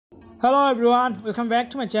Hello everyone, welcome back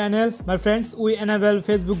to my channel. My friends, we enable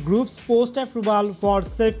Facebook groups post approval for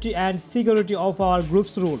safety and security of our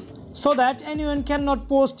groups rule, so that anyone cannot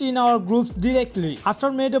post in our groups directly.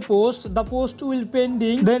 After made a post, the post will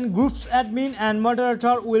pending, then groups admin and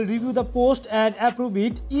moderator will review the post and approve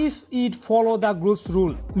it if it follow the group's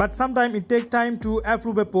rule. But sometimes it take time to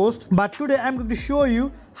approve a post. But today I'm going to show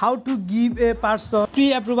you how to give a person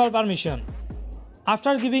pre-approval permission.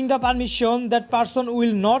 After giving the permission, that person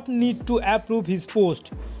will not need to approve his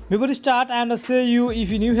post. Before we start, I want to say you,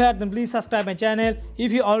 if you new here, then please subscribe my channel.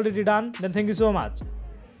 If you already done, then thank you so much.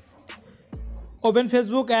 Open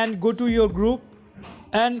Facebook and go to your group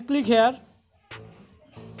and click here.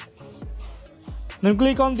 Then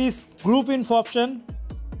click on this group info option.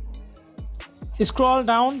 Scroll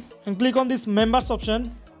down and click on this members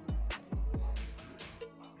option.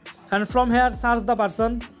 And from here, search the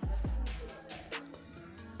person.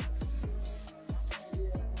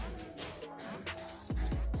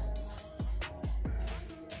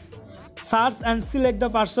 Search and select the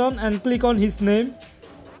person and click on his name,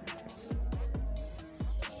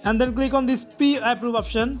 and then click on this pre-approve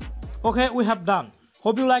option. Okay, we have done.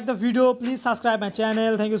 Hope you like the video. Please subscribe my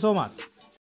channel. Thank you so much.